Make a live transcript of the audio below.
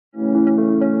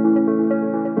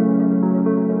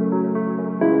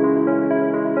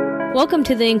Welcome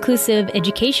to the Inclusive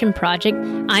Education Project.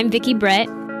 I'm Vicki Brett.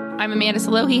 I'm Amanda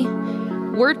Salohi.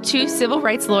 We're two civil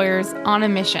rights lawyers on a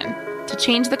mission to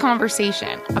change the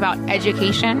conversation about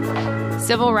education,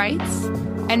 civil rights,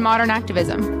 and modern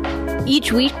activism.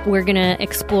 Each week, we're going to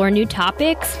explore new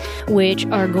topics which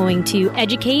are going to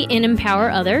educate and empower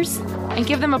others and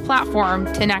give them a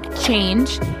platform to enact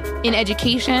change in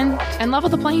education and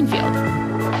level the playing field.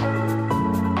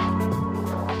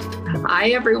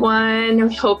 Hi,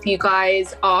 everyone. Hope you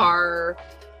guys are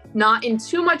not in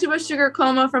too much of a sugar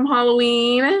coma from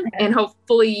Halloween. And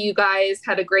hopefully you guys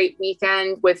had a great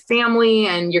weekend with family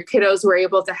and your kiddos were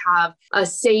able to have a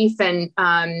safe and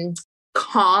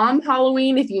calm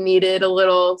Halloween if you needed a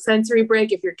little sensory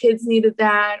break, if your kids needed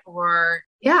that, or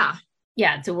yeah.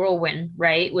 Yeah, it's a whirlwind,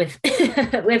 right? With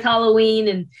with Halloween,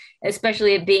 and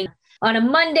especially it being on a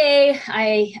Monday.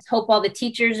 I hope all the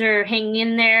teachers are hanging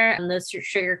in there, and those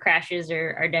sugar crashes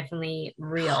are definitely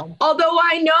real. Although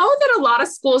I know that a lot of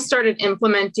schools started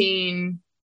implementing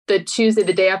the Tuesday,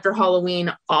 the day after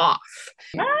Halloween, off.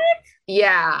 What?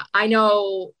 Yeah, I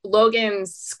know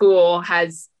Logan's school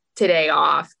has today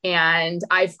off, and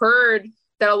I've heard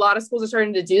that a lot of schools are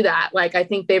starting to do that. Like, I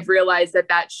think they've realized that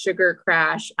shogar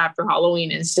crash after Halloween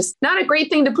is just not a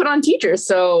great thing to put on teachers.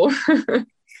 So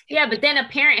yeah, but then a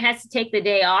parent has to take the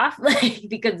day off, like,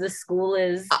 because the school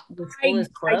is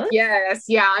closed. Yes.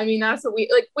 Yeah. I mean, that's what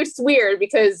which is weird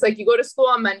because like you go to school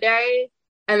on Monday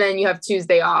and then you have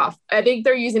Tuesday off. I think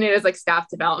they're using it as like staff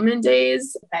development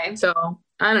days. Okay. So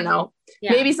I don't know.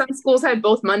 Yeah. Maybe some schools had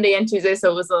both Monday and Tuesday.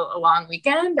 So it was a long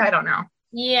weekend. I don't know.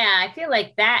 Yeah, I feel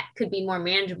like that could be more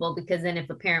manageable because then if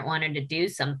a parent wanted to do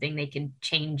something, they could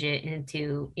change it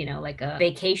into, like a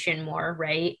vacation more,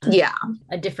 right? Yeah.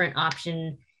 A different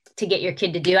option to get your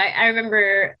kid to do. I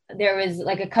remember there was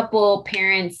like a couple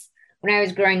parents when I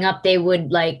was growing up, they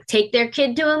would like take their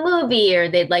kid to a movie or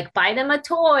they'd like buy them a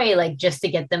toy, like just to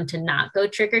get them to not go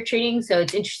trick-or-treating. So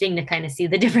it's interesting to kind of see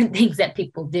the different things that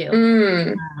people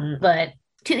do. But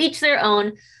to each their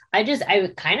own. I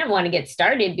kind of want to get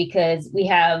started because we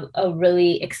have a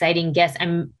really exciting guest.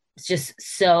 I'm just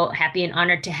so happy and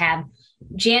honored to have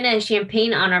Jana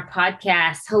Champagne on our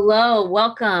podcast. Hello,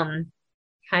 welcome.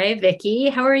 Hi, Vicki.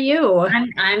 How are you?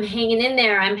 I'm hanging in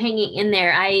there.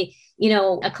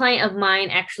 A client of mine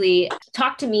actually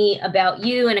talked to me about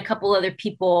you and a couple other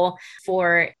people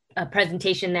for a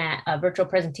virtual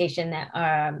presentation that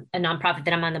a nonprofit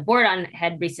that I'm on the board on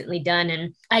had recently done.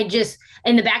 And I just,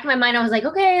 in the back of my mind, I was like,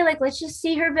 okay, like, let's just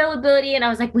see her availability. And I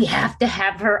was like, we have to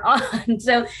have her on.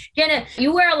 So Jana,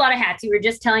 you wear a lot of hats. You were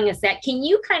just telling us that. Can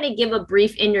you kind of give a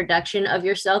brief introduction of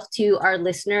yourself to our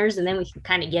listeners? And then we can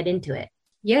kind of get into it.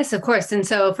 Yes, of course. And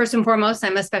so first and foremost,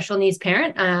 I'm a special needs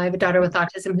parent. I have a daughter with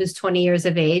autism who's 20 years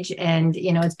of age. And,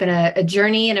 it's been a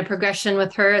journey and a progression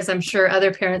with her, as I'm sure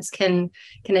other parents can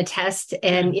attest.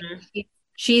 And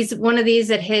she's one of these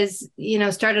that has,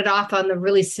 started off on the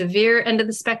really severe end of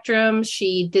the spectrum.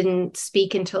 She didn't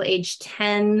speak until age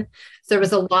 10. So there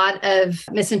was a lot of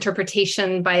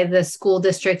misinterpretation by the school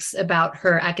districts about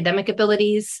her academic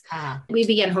abilities. We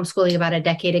began homeschooling about a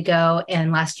decade ago.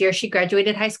 And last year she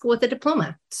graduated high school with a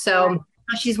diploma. So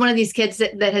she's one of these kids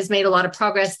that has made a lot of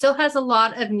progress, still has a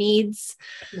lot of needs,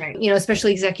 right?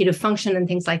 Especially executive function and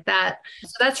things like that.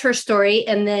 So that's her story.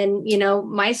 And then,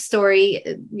 my story,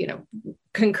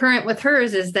 concurrent with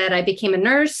hers is that I became a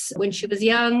nurse when she was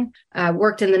young,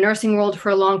 worked in the nursing world for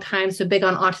a long time. So big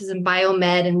on autism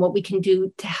biomed and what we can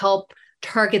do to help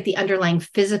target the underlying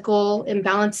physical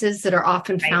imbalances that are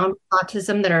often found with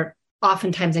autism that are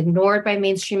oftentimes ignored by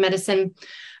mainstream medicine.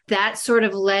 That sort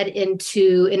of led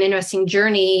into an interesting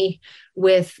journey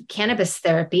with cannabis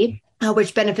therapy,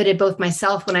 which benefited both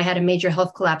myself when I had a major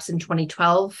health collapse in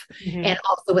 2012, and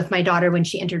also with my daughter when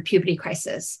she entered puberty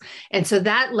crisis. And so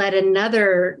that led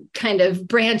another kind of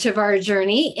branch of our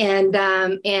journey.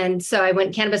 And so I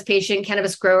went cannabis patient,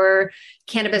 cannabis grower,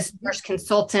 cannabis nurse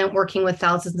consultant, working with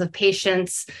thousands of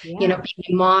patients, being a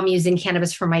mom using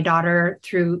cannabis for my daughter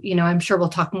through, I'm sure we'll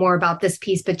talk more about this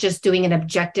piece, but just doing an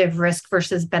objective risk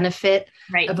versus benefit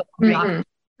of her.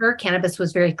 Cannabis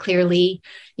was very clearly,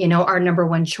 our number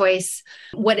one choice.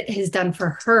 What it has done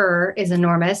for her is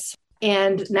enormous.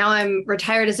 And now I'm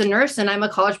retired as a nurse and I'm a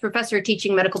college professor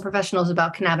teaching medical professionals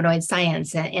about cannabinoid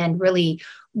science and really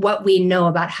what we know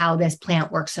about how this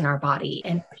plant works in our body.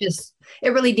 And it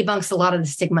really debunks a lot of the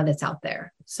stigma that's out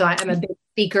there. So I'm a big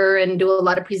speaker and do a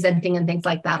lot of presenting and things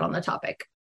like that on the topic.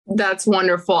 That's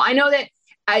wonderful. I know that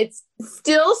it's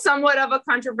still somewhat of a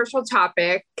controversial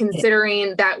topic,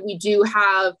 considering that we do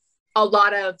have a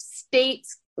lot of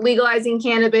states legalizing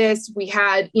cannabis. We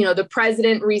had, the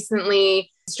president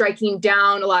recently striking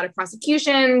down a lot of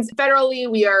prosecutions. Federally,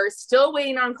 we are still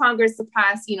waiting on Congress to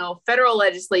pass, federal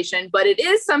legislation, but it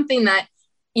is something that,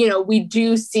 we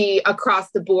do see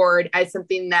across the board as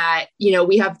something that,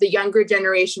 we have the younger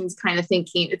generations kind of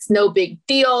thinking it's no big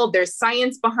deal. There's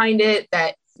science behind it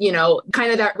that,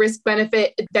 kind of that risk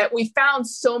benefit that we found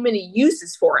so many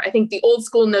uses for. I think the old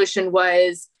school notion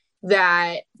was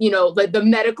that, the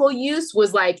medical use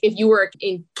was like if you were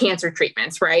in cancer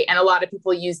treatments, right? And a lot of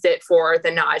people used it for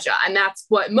the nausea. And that's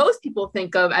what most people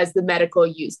think of as the medical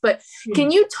use. But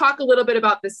can you talk a little bit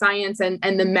about the science and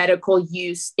the medical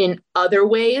use in other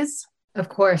ways? Of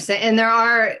course. And there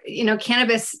are,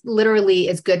 cannabis literally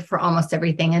is good for almost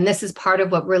everything. And this is part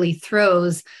of what really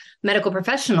throws medical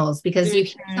professionals, because you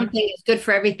hear something is good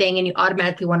for everything and you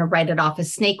automatically want to write it off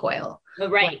as snake oil.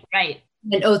 Right.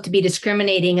 An oath to be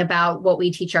discriminating about what we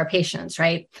teach our patients,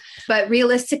 right? But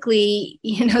realistically,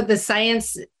 the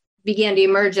science began to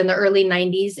emerge in the early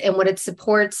 90s. And what it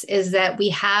supports is that we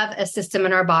have a system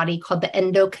in our body called the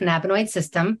endocannabinoid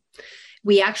system.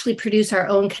 We actually produce our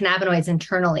own cannabinoids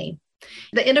internally.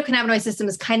 The endocannabinoid system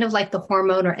is kind of like the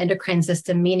hormone or endocrine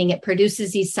system, meaning it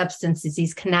produces these substances,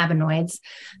 these cannabinoids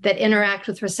that interact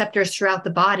with receptors throughout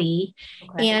the body.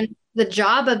 Okay. And the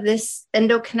job of this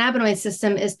endocannabinoid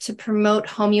system is to promote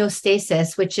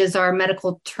homeostasis, which is our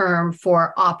medical term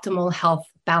for optimal health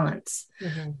balance.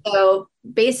 Mm-hmm. So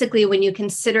basically, when you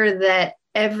consider that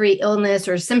every illness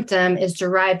or symptom is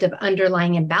derived of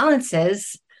underlying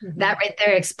imbalances, that right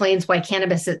there explains why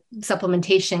cannabis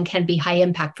supplementation can be high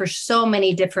impact for so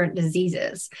many different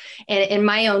diseases. And in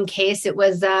my own case, it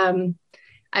was,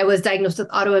 I was diagnosed with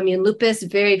autoimmune lupus,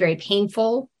 very, very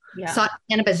painful. Yeah. Sought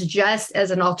cannabis just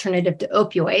as an alternative to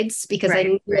opioids because I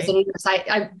knew as a nurse,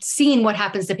 I've seen what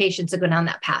happens to patients that go down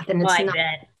that path. And it's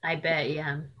I bet.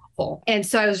 Yeah. Helpful. And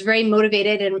so I was very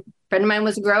motivated, and a friend of mine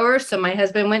was a grower. So my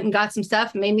husband went and got some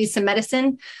stuff, made me some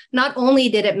medicine. Not only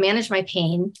did it manage my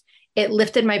pain, it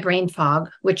lifted my brain fog,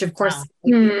 which of course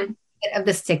of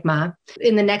the stigma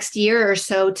in the next year or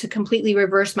so to completely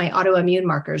reverse my autoimmune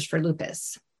markers for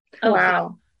lupus. Oh,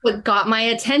 wow. What got my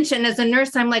attention as a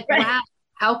nurse, I'm like, wow,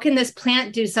 how can this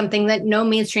plant do something that no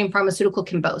mainstream pharmaceutical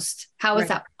can boast? How is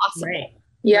that possible? Right.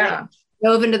 Yeah.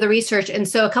 Dove into the research. And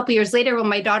so a couple of years later, when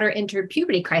my daughter entered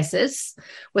puberty crisis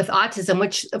with autism,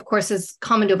 which of course is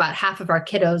common to about half of our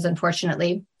kiddos,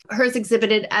 unfortunately, hers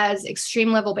exhibited as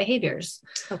extreme level behaviors.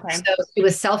 Okay. So she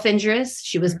was self-injurious.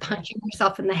 She was punching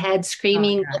herself in the head,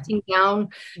 screaming, melting down.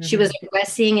 Mm-hmm. She was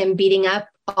aggressing and beating up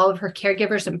all of her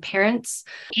caregivers and parents.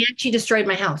 And she destroyed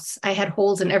my house. I had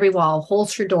holes in every wall,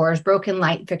 holes for doors, broken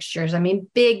light fixtures. I mean,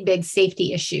 big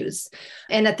safety issues.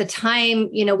 And at the time,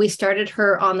 we started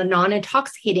her on the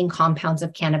non-intoxicating compounds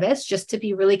of cannabis just to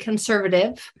be really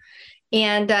conservative.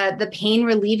 And the pain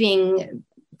relieving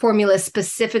formula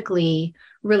specifically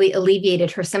really alleviated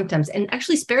her symptoms and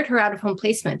actually spared her out of home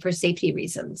placement for safety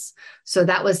reasons. So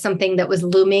that was something that was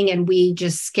looming and we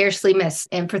just scarcely missed.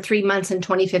 And for 3 months in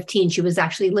 2015, she was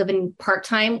actually living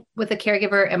part-time with a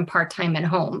caregiver and part-time at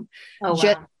home. Oh, wow.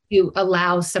 Just to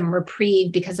allow some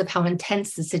reprieve because of how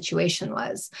intense the situation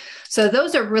was. So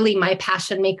those are really my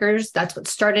passion makers. That's what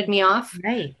started me off.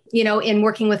 Right. In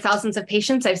working with thousands of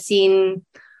patients, I've seen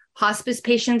hospice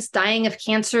patients dying of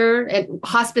cancer. And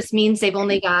hospice means they've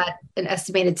only got an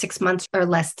estimated 6 months or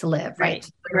less to live, right?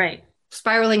 Right.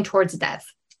 Spiraling towards death.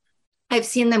 I've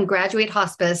seen them graduate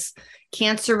hospice,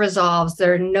 cancer resolves,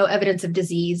 there are no evidence of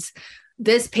disease.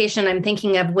 This patient I'm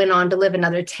thinking of went on to live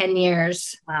another 10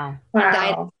 years. Wow.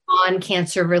 Died of a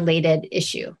non-cancer related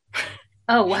issue.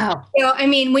 Oh, wow.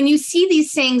 When you see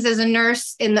these things as a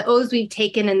nurse and the oaths we've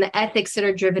taken and the ethics that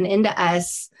are driven into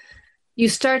us, you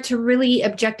start to really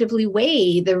objectively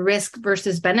weigh the risk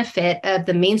versus benefit of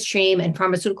the mainstream and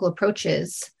pharmaceutical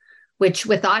approaches, which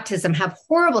with autism have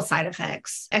horrible side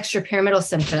effects, extrapyramidal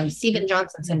symptoms,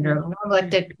 Stevens-Johnson syndrome,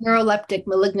 neuroleptic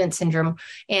malignant syndrome,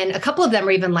 and a couple of them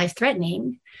are even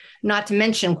life-threatening, not to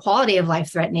mention quality of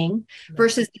life-threatening,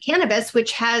 versus the cannabis,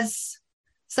 which has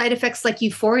side effects like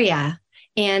euphoria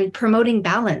and promoting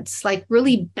balance, like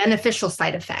really beneficial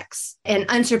side effects and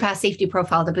unsurpassed safety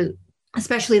profile to boot,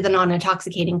 especially the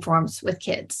non-intoxicating forms with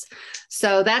kids.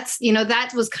 So that's,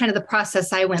 that was kind of the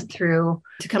process I went through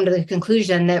to come to the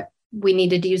conclusion that we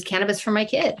needed to use cannabis for my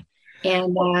kid.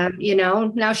 And,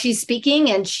 now she's speaking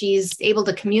and she's able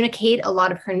to communicate a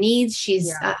lot of her needs.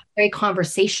 She's very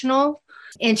conversational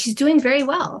and she's doing very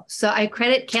well. So I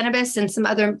credit cannabis and some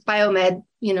other biomed,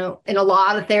 in a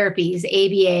lot of therapies,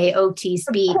 ABA, OT,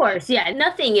 speed. Of course. Yeah.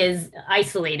 Nothing is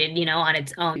isolated, on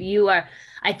its own.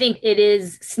 I think it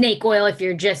is snake oil if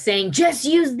you're just saying, just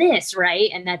use this,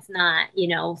 right? And that's not,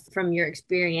 from your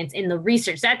experience in the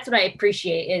research. That's what I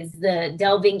appreciate, is the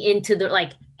delving into the,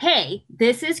 like, hey,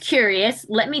 this is curious.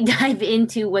 Let me dive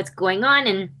into what's going on.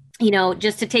 And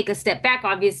just to take a step back,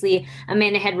 obviously,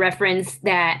 Amanda had referenced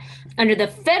that under the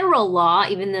federal law,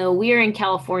 even though we are in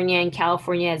California and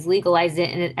California has legalized it,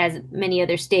 and as many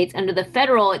other states, under the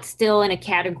federal, it's still in a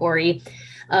category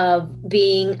of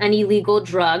being an illegal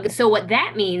drug. So what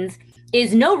that means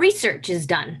is no research is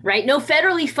done, right? No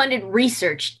federally funded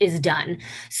research is done.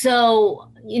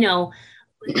 So,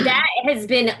 that has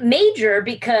been major,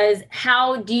 because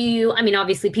how do you,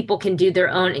 obviously people can do their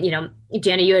own,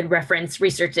 Jana, you had referenced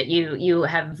research that you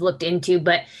have looked into,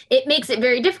 but it makes it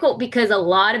very difficult because a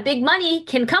lot of big money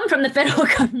can come from the federal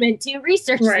government to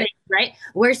research things, right?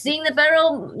 We're seeing the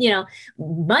federal,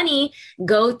 money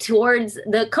go towards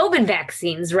the COVID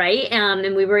vaccines, right?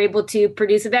 And we were able to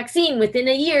produce a vaccine within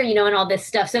a year, and all this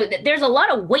stuff. So there's a lot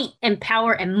of weight and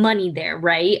power and money there,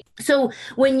 right? So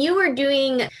when you were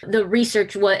doing the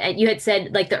research, what you had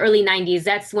said, like the early 90s,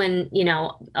 that's when,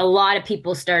 a lot of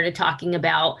people started talking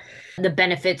about the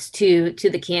benefits to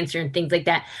the cancer and things like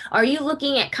that. Are you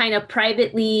looking at kind of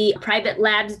private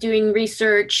labs doing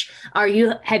research?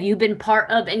 Have you been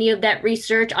part of any of that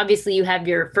research? Obviously you have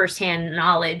your firsthand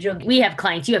knowledge. We have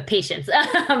clients, you have patients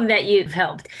that you've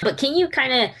helped, but can you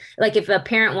kind of, like, if a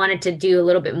parent wanted to do a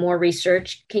little bit more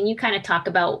research, can you kind of talk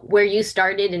about where you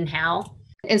started and how?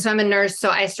 And so I'm a nurse, so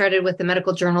I started with the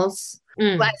medical journals.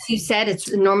 As you said, it's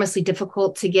enormously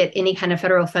difficult to get any kind of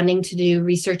federal funding to do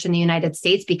research in the United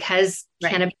States because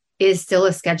cannabis is still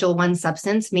a Schedule I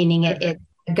substance, meaning it's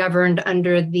governed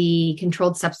under the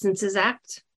Controlled Substances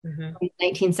Act in the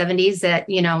 1970s that,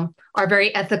 our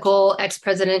very ethical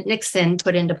ex-president Nixon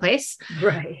put into place.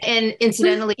 Right. And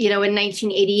incidentally, in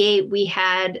 1988, we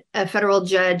had a federal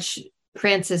judge,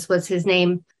 Francis was his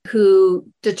name, who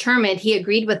determined, he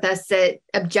agreed with us that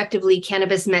objectively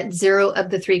cannabis met 0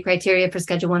 of the 3 criteria for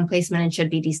Schedule I placement and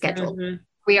should be descheduled.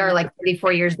 We are like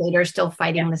 34 years later still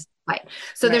fighting this fight.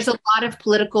 So there's a lot of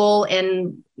political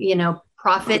and,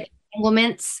 profit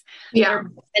entanglements that are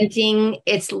preventing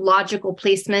its logical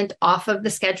placement off of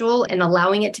the schedule and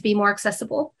allowing it to be more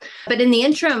accessible. But in the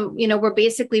interim, we're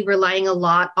basically relying a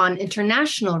lot on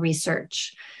international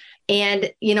research.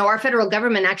 And, our federal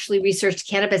government actually researched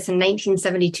cannabis in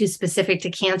 1972 specific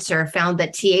to cancer, found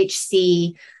that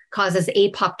THC causes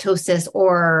apoptosis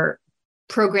or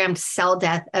programmed cell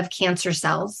death of cancer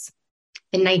cells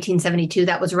in 1972.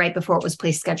 That was right before it was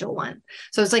placed Schedule I.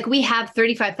 So it's like we have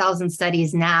 35,000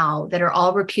 studies now that are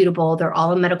all reputable. They're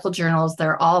all in medical journals.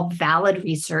 They're all valid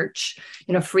research,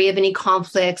 free of any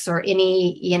conflicts or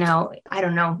any, I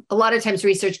don't know. A lot of times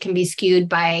research can be skewed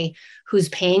by who's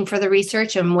paying for the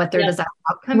research and what their desired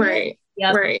outcome is.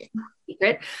 Right.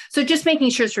 So just making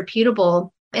sure it's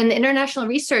reputable. And the international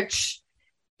research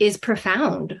is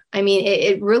profound.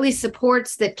 It really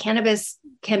supports that cannabis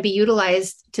can be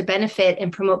utilized to benefit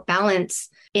and promote balance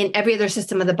in every other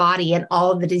system of the body and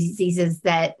all of the diseases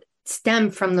that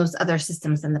stem from those other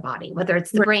systems in the body, whether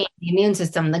it's the brain, the immune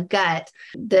system, the gut,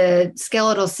 the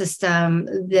skeletal system,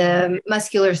 the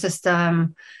muscular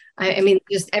system.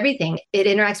 Just everything. It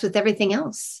interacts with everything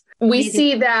else. We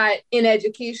see that in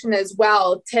education as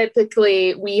well.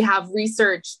 Typically, we have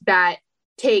research that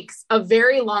takes a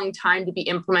very long time to be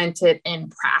implemented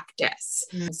in practice.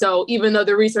 So even though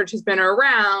the research has been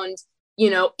around,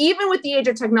 even with the age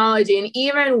of technology and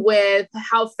even with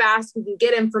how fast we can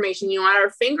get information, at our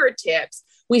fingertips,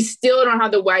 we still don't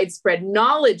have the widespread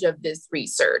knowledge of this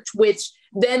research, which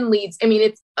then leads,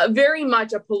 it's very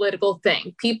much a political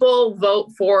thing. People vote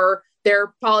for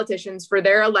their politicians, for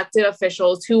their elected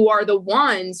officials, who are the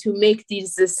ones who make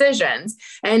these decisions.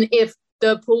 And if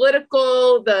the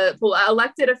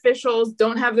elected officials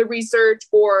don't have the research,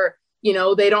 or,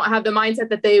 they don't have the mindset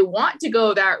that they want to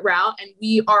go that route, and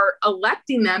we are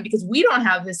electing them because we don't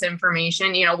have this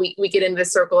information, we get into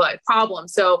this circle of problem.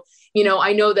 So,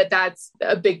 I know that that's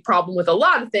a big problem with a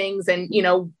lot of things. And,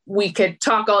 we could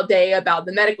talk all day about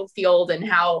the medical field and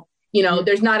how,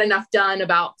 there's not enough done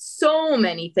about so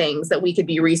many things that we could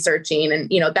be researching.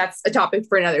 And, that's a topic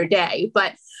for another day.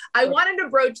 But I wanted to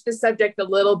broach the subject a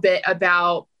little bit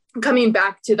about coming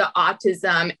back to the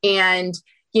autism. And,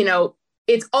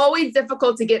 it's always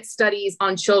difficult to get studies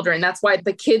on children. That's why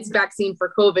the kids vaccine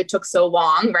for COVID took so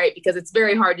long, right? Because it's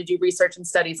very hard to do research and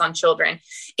studies on children.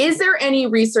 Is there any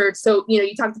research? So,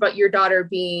 you talked about your daughter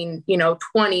being,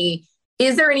 20.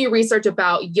 Is there any research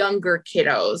about younger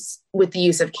kiddos with the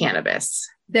use of cannabis?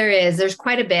 There's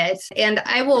quite a bit. And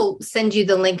I will send you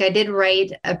the link. I did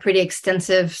write a pretty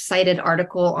extensive cited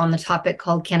article on the topic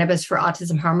called Cannabis for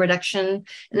Autism Harm Reduction.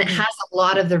 And it has a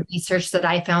lot of the research that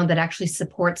I found that actually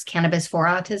supports cannabis for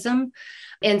autism.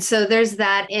 And so there's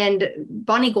that. And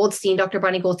Dr.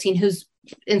 Bonnie Goldstein, who's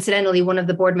incidentally one of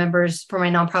the board members for my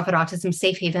nonprofit Autism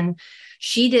Safe Haven,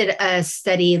 she did a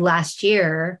study last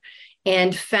year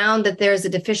and found that there's a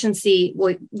deficiency.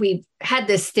 We had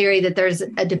this theory that there's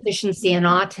a deficiency in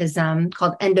autism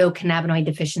called endocannabinoid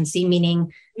deficiency,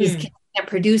 meaning these kids can't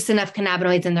produce enough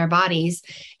cannabinoids in their bodies.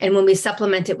 And when we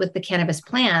supplement it with the cannabis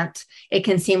plant, it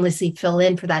can seamlessly fill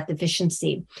in for that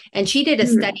deficiency. And she did a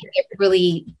study that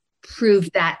really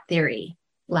proved that theory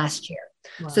last year.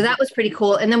 Wow. So that was pretty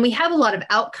cool. And then we have a lot of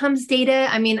outcomes data.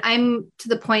 I mean, I'm to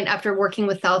the point after working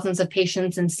with thousands of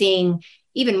patients and seeing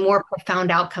even more profound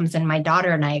outcomes than my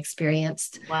daughter and I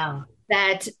experienced. Wow.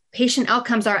 That patient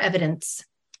outcomes are evidence.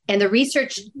 And the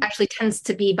research actually tends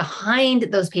to be behind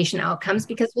those patient outcomes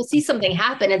because we'll see something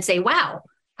happen and say, wow,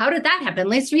 how did that happen?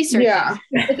 Let's research it.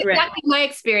 It's exactly my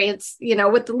experience,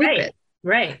 with the lupus.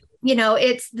 Right.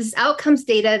 It's this outcomes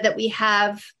data that we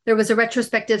have. There was a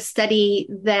retrospective study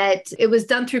that it was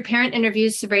done through parent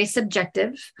interviews, so very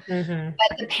subjective,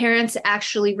 but the parents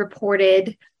actually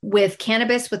reported with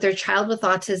cannabis with their child with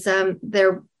autism,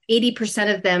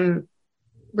 80% of them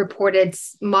reported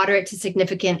moderate to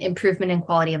significant improvement in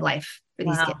quality of life for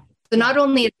these kids. So not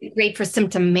only is it great for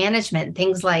symptom management,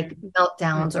 things like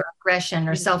meltdowns or aggression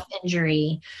or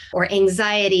self-injury or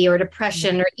anxiety or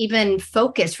depression or even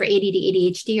focus for ADD,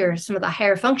 ADHD or some of the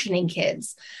higher functioning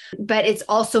kids, but it's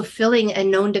also filling a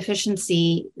known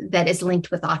deficiency that is linked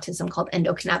with autism called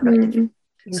endocannabinoid.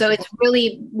 So it's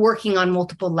really working on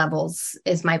multiple levels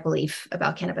is my belief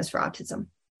about cannabis for autism.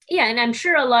 Yeah. And I'm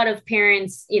sure a lot of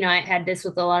parents, I had this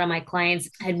with a lot of my clients.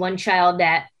 I had one child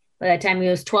that by the time he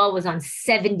was 12 was on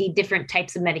 70 different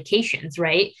types of medications,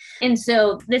 right? And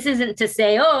so this isn't to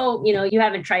say, you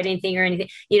haven't tried anything or anything.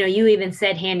 You even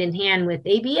said hand in hand with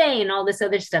ABA and all this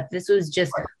other stuff. This was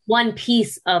just one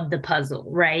piece of the puzzle,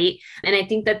 right? And I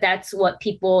think that that's what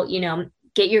people,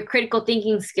 get your critical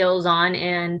thinking skills on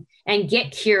and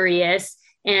get curious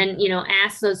and,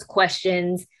 ask those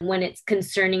questions when it's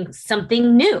concerning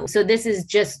something new. So this is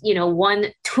just, one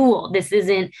tool. This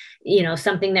isn't,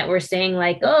 something that we're saying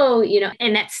like,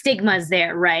 and that stigma is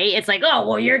there, right? It's like,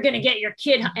 you're going to get your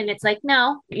kid. And it's like,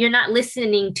 no, you're not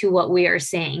listening to what we are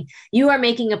saying. You are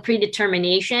making a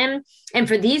predetermination. And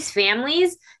for these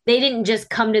families, they didn't just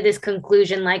come to this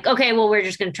conclusion like, okay, well, we're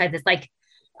just going to try this. Like,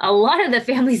 a lot of the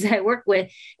families that I work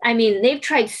with, I mean, they've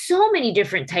tried so many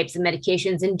different types of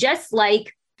medications. And just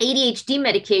like ADHD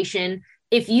medication,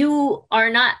 if you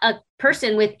are not a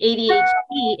person with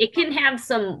ADHD, it can have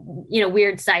some,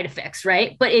 weird side effects,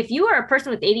 right? But if you are a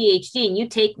person with ADHD and you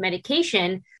take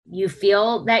medication, you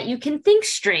feel that you can think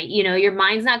straight, your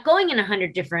mind's not going in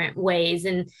 100 different ways.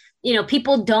 And,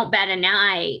 people don't bat an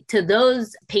eye to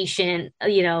those patient,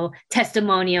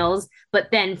 testimonials,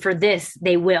 but then for this,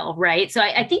 they will, right? So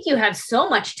I think you have so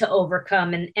much to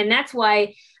overcome. And that's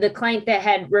why the client that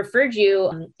had referred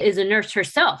you is a nurse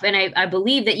herself. And I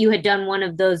believe that you had done one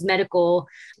of those medical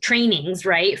trainings,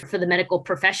 right, for the medical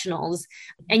professionals,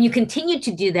 and you continue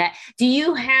to do that. Do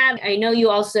you have, I know you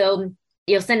also,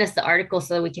 you'll send us the article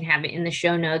so we can have it in the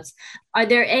show notes. Are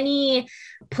there any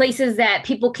places that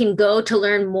people can go to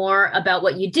learn more about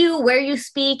what you do, where you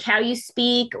speak, how you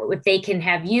speak, if they can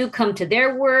have you come to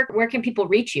their work? Where can people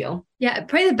reach you? Yeah,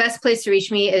 probably the best place to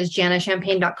reach me is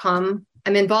jannachampagne.com.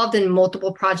 I'm involved in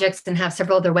multiple projects and have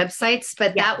several other websites,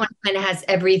 but that one kind of has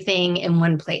everything in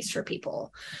one place for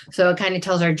people. So it kind of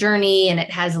tells our journey and it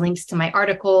has links to my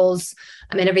articles.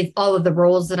 All of the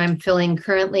roles that I'm filling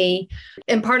currently.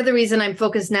 And part of the reason I'm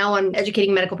focused now on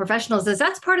educating medical professionals is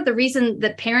that's part of the reason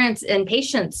that parents and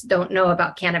patients don't know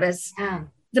about cannabis. Yeah.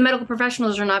 The medical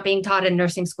professionals are not being taught in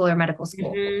nursing school or medical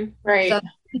school. Right. So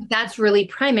that's really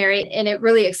primary. And it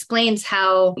really explains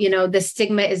how, the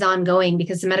stigma is ongoing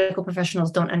because the medical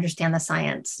professionals don't understand the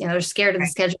science. They're scared of the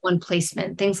Schedule I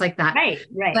placement, things like that. Right.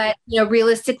 But,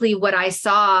 realistically, what I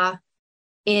saw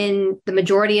in the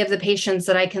majority of the patients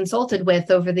that I consulted with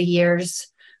over the years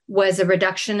was a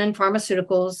reduction in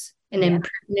pharmaceuticals, an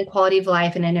improvement in quality of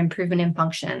life, and an improvement in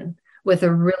function with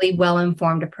a really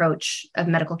well-informed approach of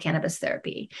medical cannabis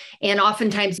therapy. And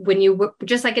oftentimes when you,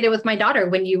 just like I did with my daughter,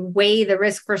 when you weigh the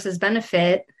risk versus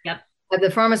benefit of the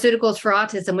pharmaceuticals for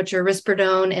autism, which are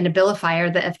risperidone and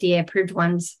Abilify, the FDA approved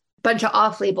ones, bunch of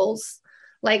off labels,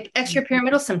 like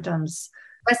extrapyramidal symptoms,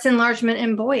 breast enlargement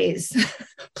in boys,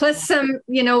 plus some,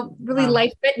 really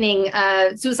life-threatening,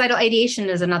 suicidal ideation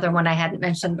is another one I hadn't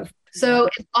mentioned before. So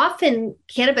often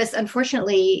cannabis,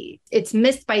 unfortunately, it's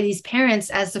missed by these parents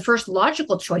as the first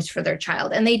logical choice for their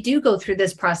child. And they do go through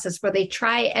this process where they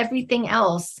try everything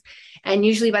else. And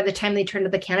usually by the time they turn to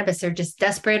the cannabis, they're just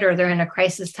desperate or they're in a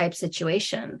crisis type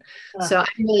situation. So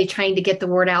I'm really trying to get the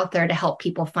word out there to help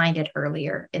people find it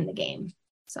earlier in the game.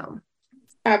 So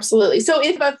absolutely. So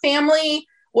if a family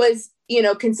was,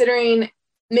 considering,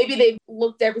 maybe they've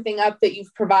looked everything up that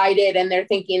you've provided and they're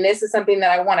thinking, this is something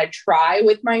that I want to try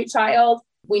with my child.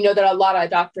 We know that a lot of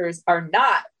doctors are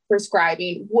not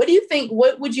prescribing. What do you think?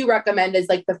 What would you recommend as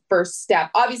like the first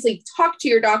step? Obviously, talk to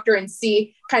your doctor and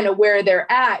see kind of where they're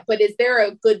at, but is there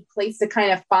a good place to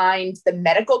kind of find the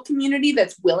medical community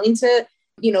that's willing to,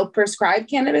 prescribe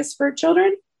cannabis for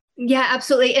children? Yeah,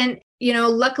 absolutely. And,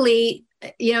 luckily,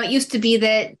 it used to be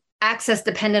that access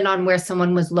depended on where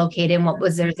someone was located and what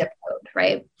was their zip code,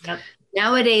 right? Yep.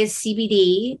 Nowadays,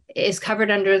 CBD is covered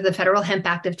under the Federal Hemp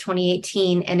Act of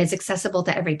 2018 and is accessible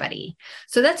to everybody.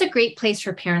 So that's a great place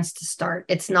for parents to start.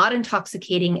 It's not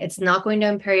intoxicating. It's not going to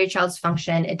impair your child's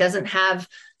function. It doesn't have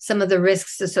some of the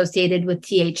risks associated with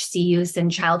THC use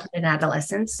in childhood and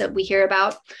adolescence that we hear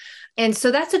about. And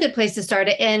so that's a good place to start.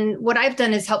 And what I've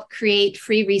done is help create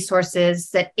free resources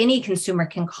that any consumer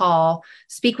can call,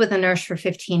 speak with a nurse for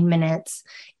 15 minutes,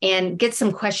 and get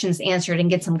some questions answered and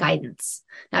get some guidance.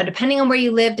 Now, depending on where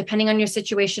you live, depending on your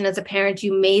situation as a parent,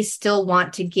 you may still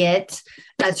want to get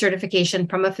a certification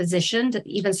from a physician to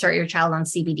even start your child on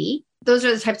CBD. Those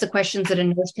are the types of questions that a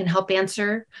nurse can help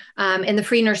answer. And the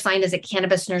free nurse line is at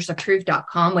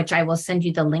cannabisnurseapproved.com, which I will send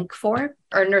you the link for.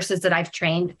 Or nurses that I've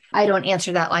trained. I don't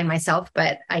answer that line myself,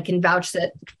 but I can vouch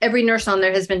that every nurse on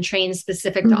there has been trained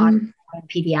specific to on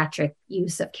pediatric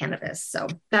use of cannabis. So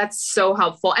that's so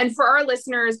helpful. And for our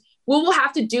listeners, we will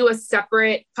have to do a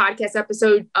separate podcast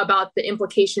episode about the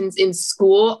implications in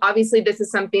school. Obviously, this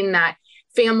is something that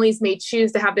families may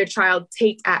choose to have their child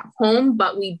take at home,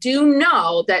 but we do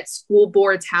know that school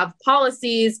boards have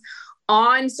policies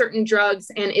on certain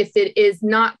drugs. And if it is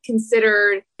not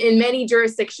considered in many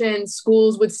jurisdictions,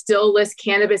 schools would still list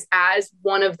cannabis as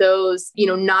one of those,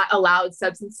 not allowed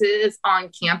substances on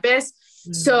campus.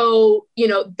 Mm-hmm. So,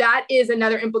 that is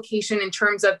another implication in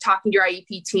terms of talking to your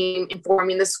IEP team,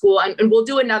 informing the school. And we'll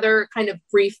do another kind of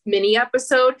brief mini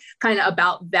episode kind of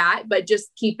about that, but just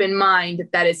keep in mind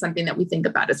that is something that we think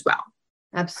about as well.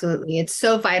 Absolutely. It's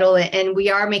so vital. And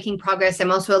we are making progress.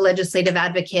 I'm also a legislative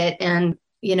advocate and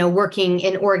working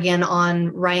in Oregon on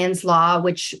Ryan's Law,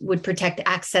 which would protect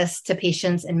access to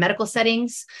patients in medical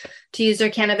settings to use their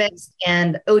cannabis,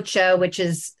 and OCHA, which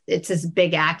is, it's this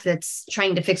big act that's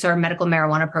trying to fix our medical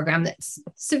marijuana program that's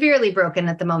severely broken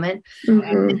at the moment.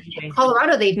 Mm-hmm. In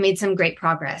Colorado, they've made some great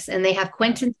progress, and they have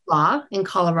Quentin's Law in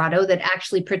Colorado that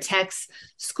actually protects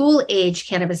school-age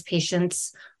cannabis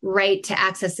patients' right to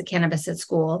access the cannabis at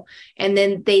school. And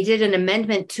then they did an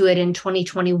amendment to it in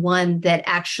 2021 that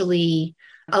actually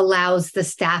allows the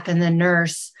staff and the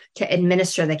nurse to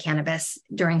administer the cannabis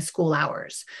during school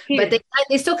hours. But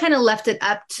they still kind of left it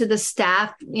up to the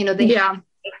staff, they have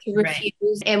to refuse.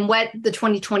 Right. And what the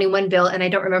 2021 bill, and I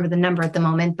don't remember the number at the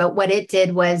moment, but what it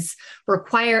did was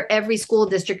require every school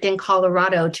district in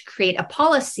Colorado to create a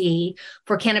policy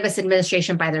for cannabis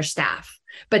administration by their staff.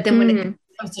 But then when it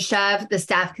comes to shove, the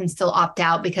staff can still opt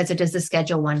out because it is a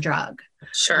Schedule I drug.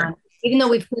 Sure. Even though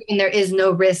we've proven there is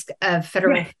no risk of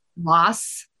federal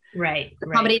loss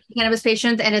accommodating cannabis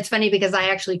patients. And it's funny because I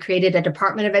actually created a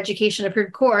Department of Education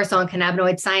approved course on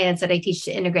cannabinoid science that I teach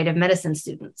to integrative medicine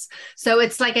students. So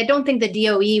it's like, I don't think the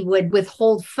DOE would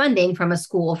withhold funding from a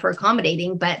school for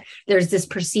accommodating, but there's this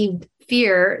perceived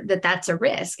fear that that's a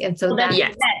risk. And so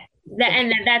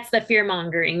that's the fear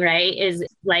mongering, right? Is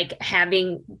like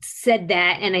having said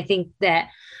that. And I think that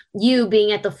you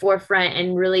being at the forefront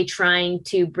and really trying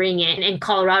to bring in, and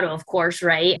Colorado, of course,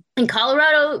 right? And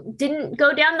Colorado didn't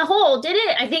go down the hole, did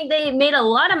it? I think they made a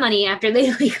lot of money after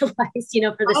they legalized,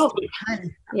 for the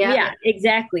state. Yeah,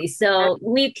 exactly. So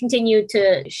we continue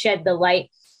to shed the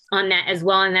light on that as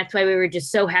well. And that's why we were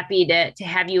just so happy to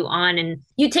have you on, and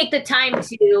you take the time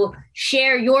to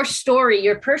share your story,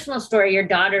 your personal story, your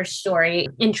daughter's story,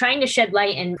 in trying to shed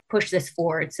light and push this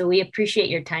forward. So we appreciate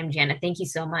your time, Jana. Thank you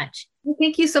so much.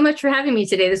 Thank you so much for having me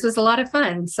today. This was a lot of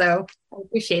fun. So I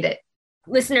appreciate it.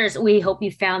 Listeners, we hope you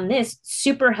found this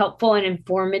super helpful and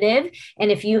informative.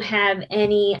 And if you have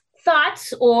any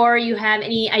thoughts or you have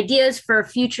any ideas for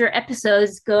future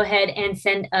episodes, go ahead and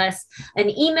send us an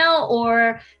email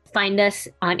or find us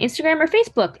on Instagram or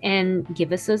Facebook and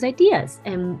give us those ideas.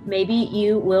 And maybe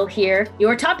you will hear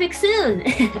your topic soon.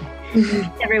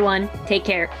 Everyone, take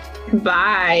care.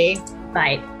 Bye.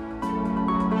 Bye.